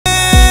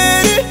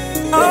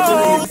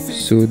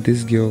So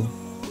this girl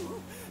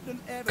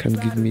can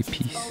give me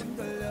peace.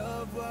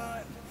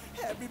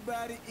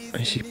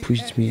 And she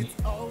pushed me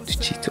to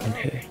cheat on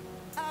her.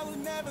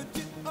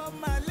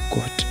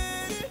 God,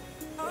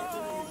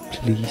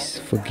 please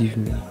forgive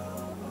me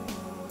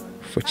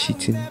for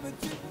cheating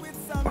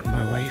on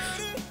my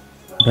wife.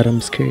 But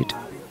I'm scared.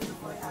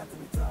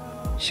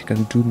 She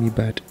can do me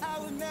bad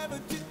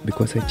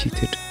because I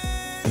cheated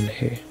on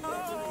her.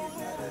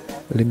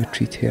 Let me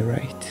treat her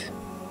right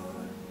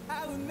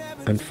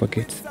and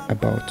forget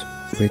about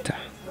Rita.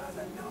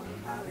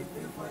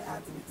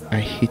 I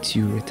hate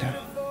you, Rita.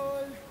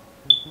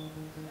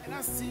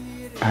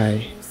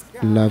 I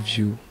love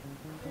you,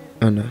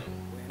 Anna.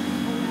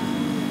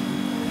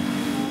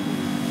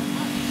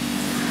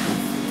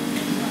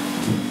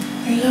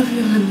 I love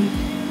you, honey.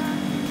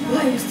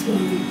 Why are you still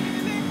awake?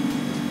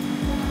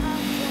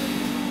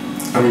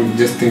 I'm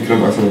just thinking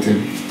about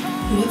something.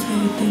 What are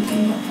you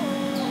thinking about?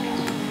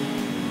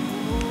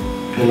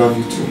 I love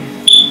you too.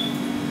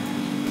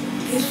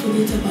 Please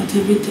forget about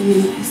everything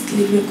and let's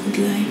live a good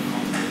life.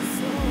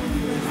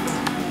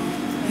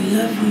 I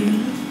love you.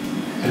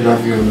 I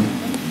love you, Anna.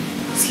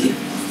 Sleep.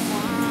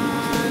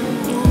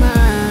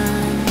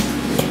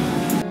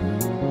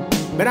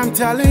 But I'm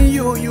telling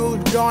you, you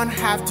don't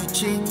have to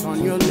cheat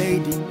on your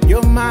lady.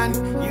 Your man,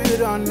 you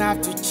don't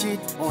have to cheat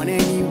on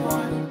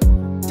anyone.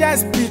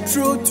 Just be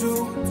true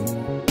to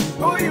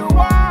who you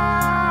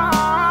are.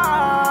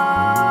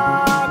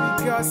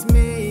 Because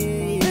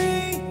me,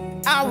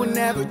 I will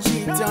never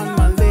cheat on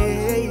my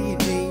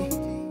lady.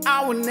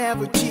 I will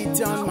never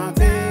cheat on my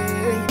baby.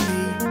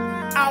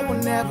 I will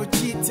never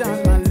cheat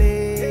on my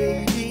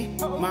lady,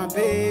 my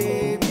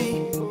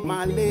baby,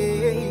 my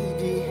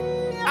lady.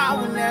 I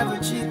will never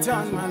cheat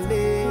on my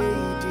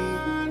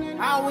lady.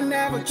 I will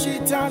never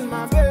cheat on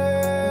my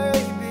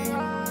baby.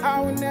 I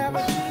will never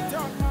cheat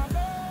on my baby.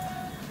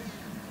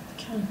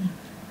 Calvin.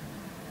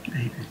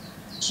 Baby.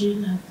 Do you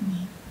love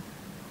me?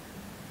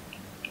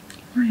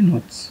 Why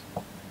not?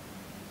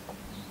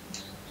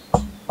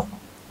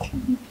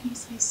 Calvin,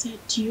 please, I said,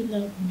 do you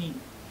love me?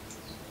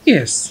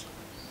 Yes,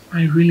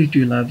 I really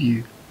do love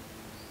you.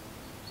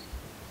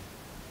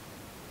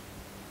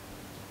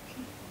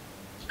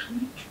 Can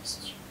I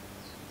trust you?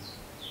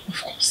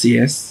 Of course,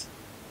 yes.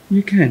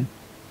 You can.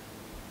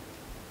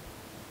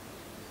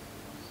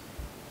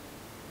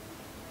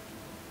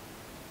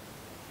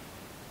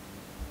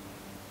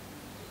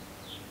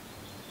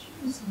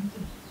 Do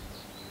something.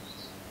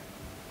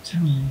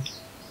 Tell me.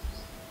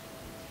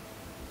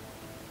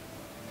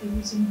 The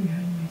reason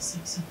behind my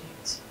sex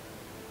addict.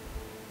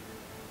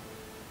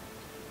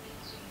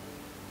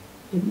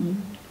 The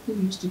man who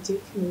used to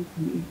take care of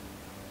me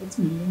at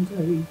my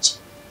younger age.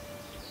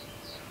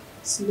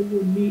 Sleep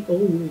with me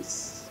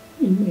always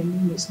when my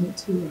mom was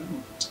not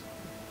around.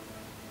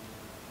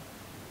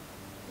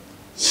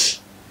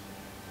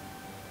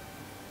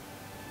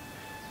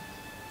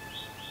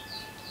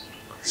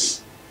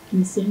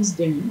 And since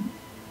then,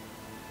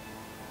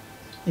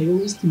 I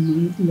always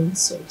demand long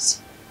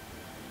sex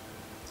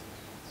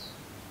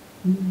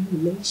in my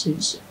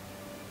relationship.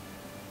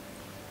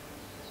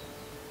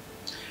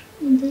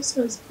 And this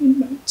has been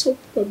my top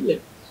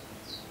problem.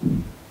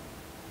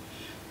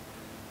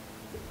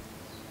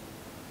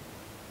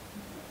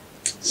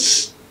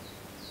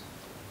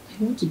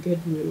 I want to get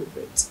rid of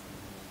it.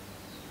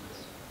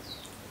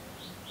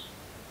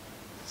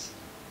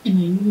 And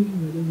I know you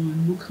are the one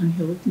who can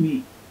help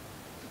me.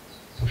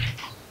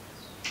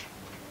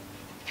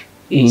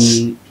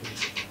 In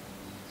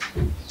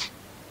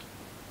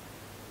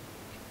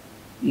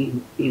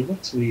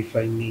what way, if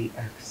I may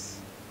ask?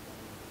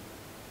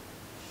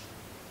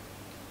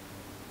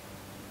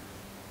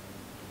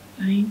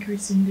 By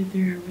increasing the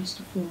 3 hours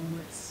to 4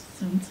 hours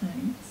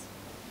sometimes.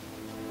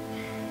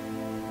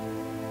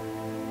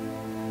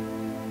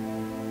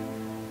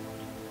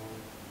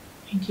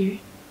 Thank you.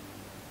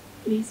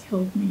 Please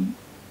help me.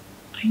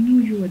 I know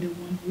you are the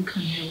one who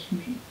can help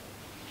me.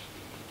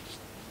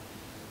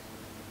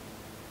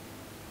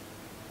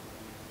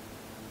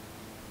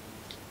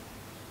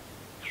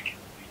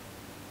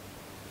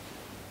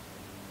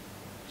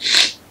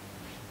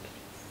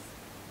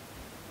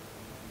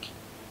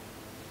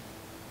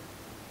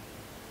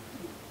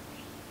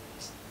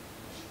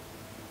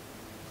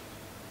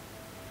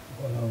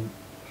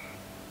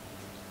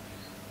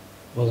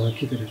 Well, I'll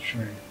give it a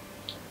try.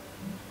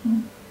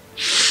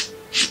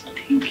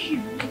 Thank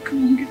you.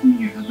 Come on, give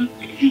me a hug.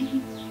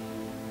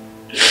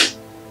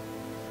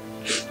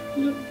 I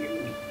love you.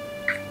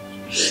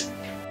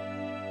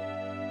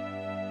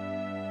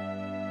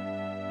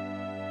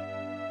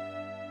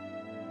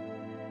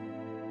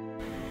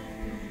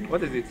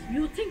 What is it?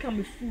 You think I'm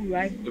a fool,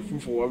 right? A fool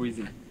for what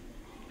reason?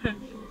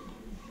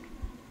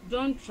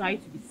 Don't try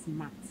to be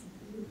smart.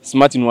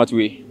 Smart in what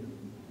way?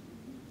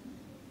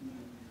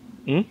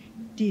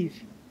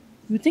 Dave,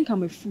 you think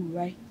I'm a fool,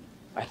 right?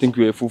 I think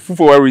you're a fool. Fool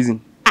for what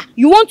reason? Ah,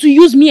 you want to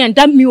use me and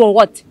dump me or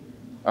what?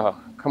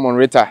 Come on,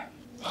 Rita.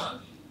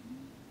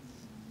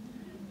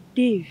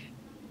 Dave,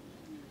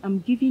 I'm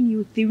giving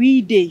you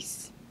 3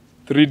 days.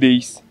 3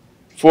 days.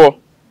 4.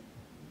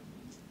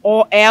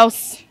 Or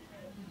else.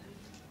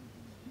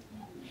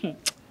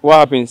 What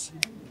happens?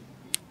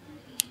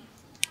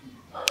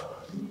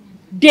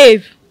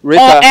 Dave.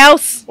 Rita. Or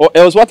else. Or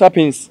else what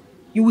happens?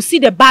 You will see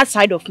the bad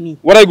side of me.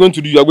 What are you going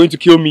to do? You are going to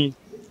kill me.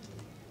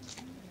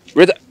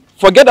 Rita,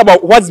 forget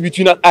about what's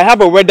between us. I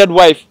have a wedded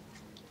wife.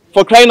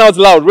 For crying out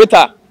loud,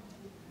 Rita.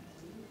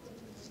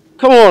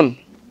 Come on.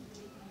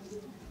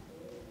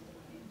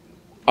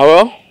 Oh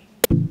well?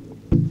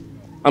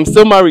 I'm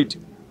still married.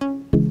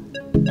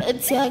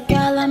 It's your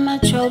girl, I'm a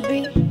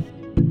chubby.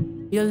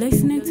 You're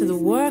listening to the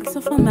works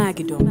of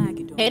Armageddon. I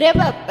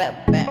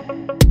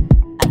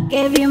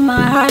gave you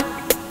my heart.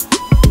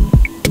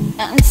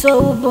 And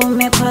so boom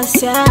me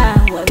pass ya.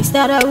 When we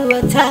started we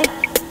were tight.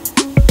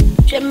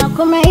 Shema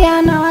come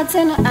ya now what's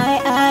in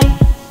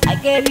I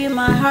gave you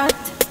my heart.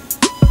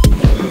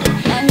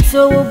 And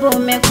so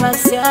boom me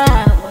pass ya.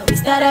 When we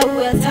started we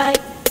were tight.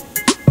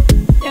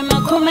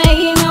 Shema come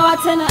ya now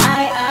what's in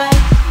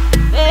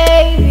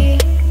Baby,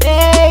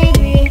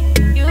 baby,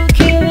 you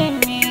killing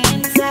me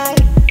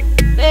inside.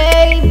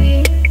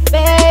 Baby,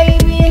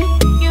 baby,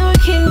 you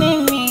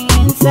killing me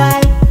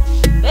inside.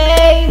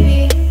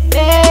 Baby,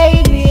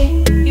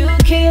 baby, you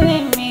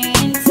killing me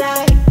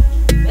inside.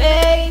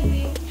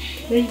 Baby.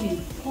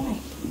 Baby, why?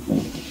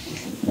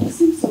 You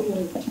seem so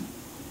worried.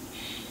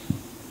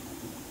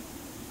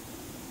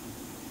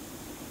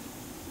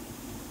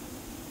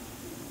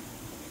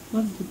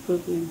 What's the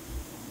problem?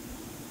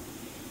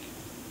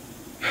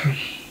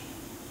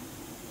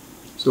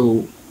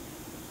 So,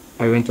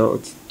 I went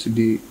out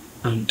today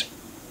and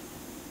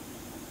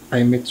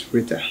I met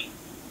Rita.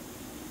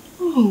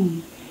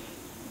 Oh,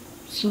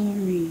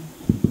 sorry.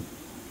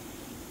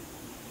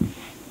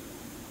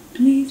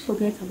 Please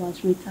forget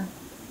about Rita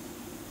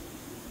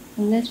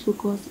and let's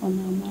focus on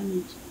our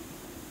marriage.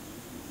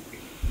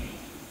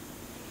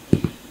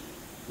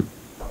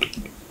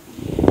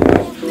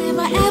 I have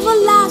never ever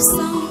loved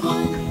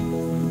someone.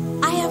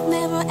 I have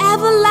never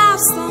ever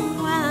loved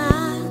someone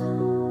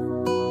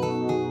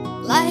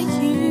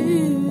like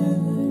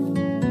you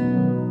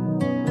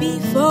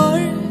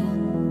before.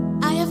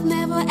 I have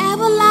never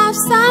ever loved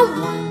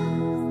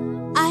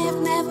someone. I have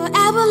never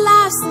ever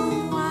loved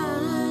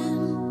someone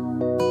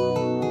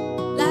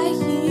like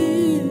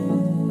you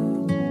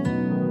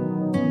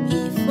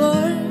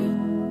before.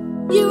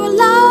 You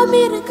allow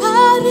me to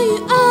cuddle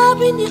you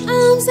up in your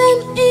arms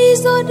and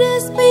ease all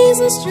this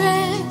pain and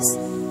stress.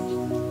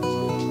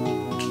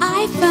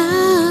 I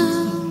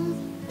found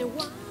the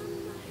one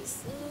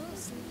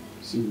myself.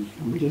 See,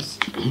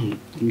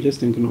 I'm just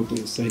thinking of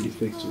the side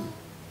effects.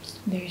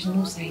 There is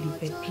no side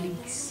effect,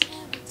 please.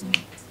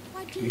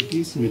 Like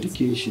these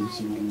medications,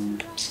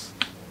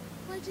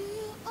 Why do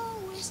you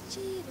always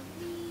cheat on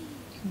me?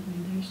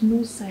 There is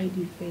no side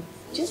effect.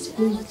 Just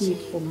please do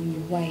it for me.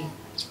 Why?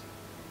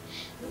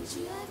 Don't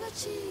you ever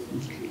cheat on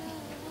me?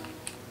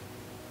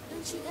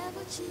 Don't you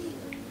ever cheat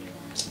on me?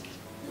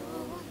 No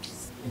one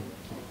is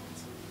perfect.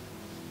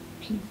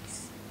 Please.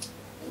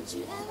 Don't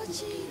you ever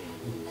cheat on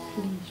me?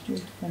 Please do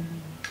it for me.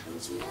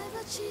 Don't you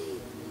ever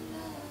cheat on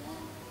me?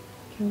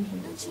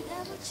 Kelvin. Don't you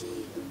ever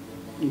cheat on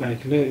me?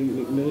 like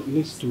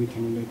let's do it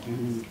another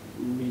time.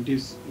 With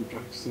these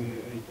drugs,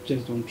 I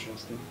just don't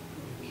trust them.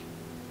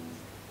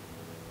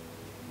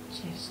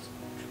 Just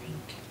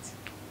drink it.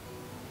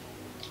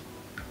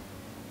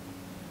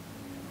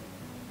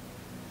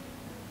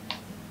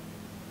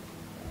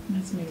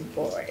 That's me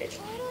bored.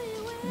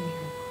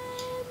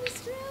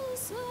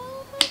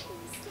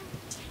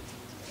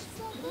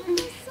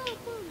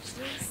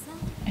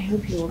 I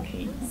hope you're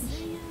okay.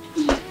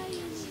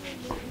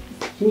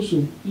 So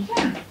soon?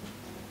 Yeah.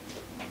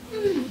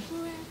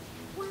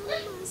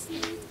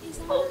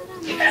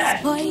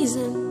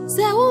 Poison,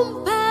 say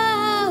one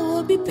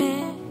power be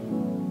paid.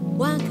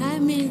 One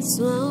kind means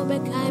one be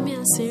kind me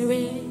a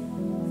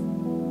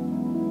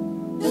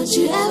Don't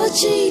you ever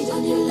cheat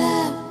on your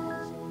love?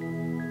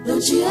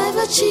 Don't you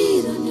ever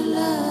cheat on your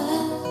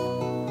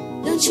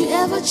love? Don't you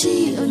ever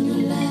cheat on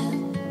your love?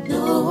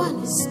 No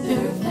one is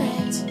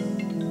perfect.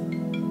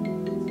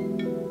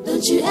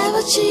 Don't you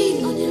ever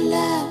cheat on your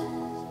love?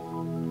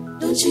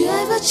 Don't you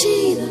ever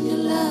cheat on your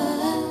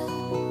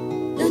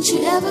love? Don't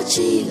you ever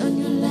cheat on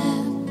your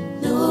love?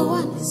 No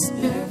one is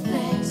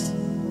perfect.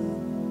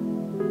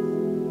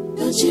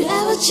 Don't you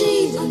ever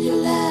cheat on your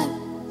love?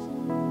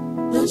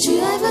 Don't you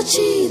ever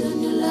cheat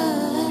on your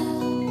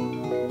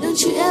love? Don't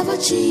you ever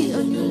cheat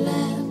on your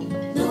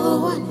love? No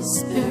one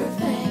is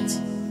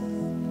perfect.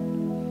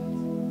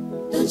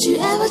 Don't you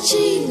ever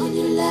cheat on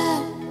your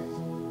love?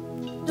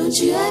 Don't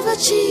you ever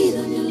cheat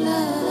on your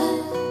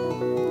love?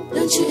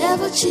 Don't you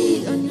ever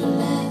cheat on your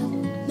love?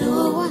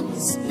 No one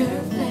is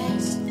perfect.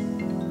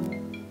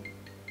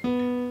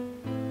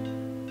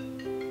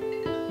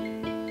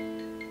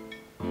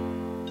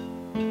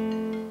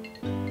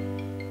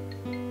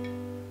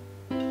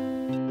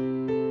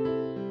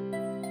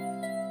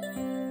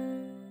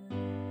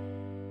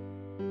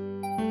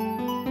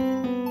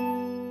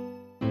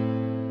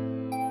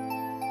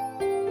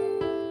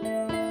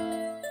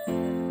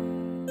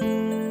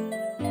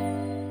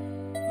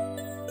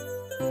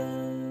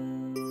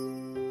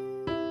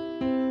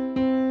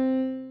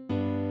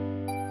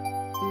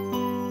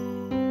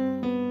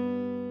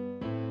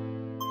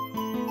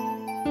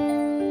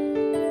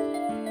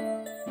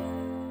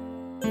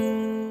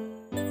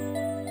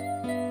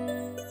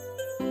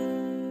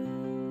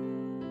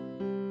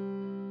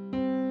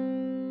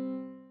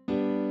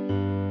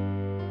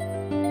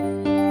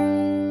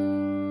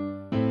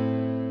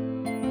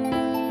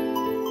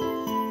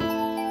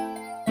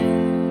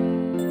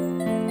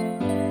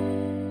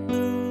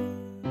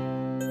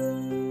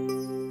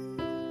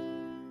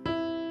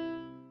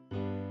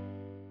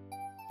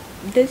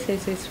 This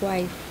is his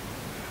wife,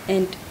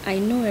 and I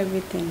know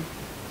everything.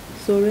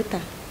 So Rita,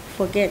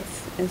 forget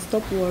and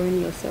stop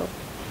worrying yourself.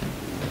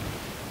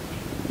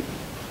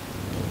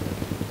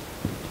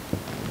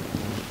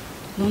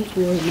 Don't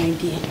worry, my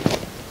dear.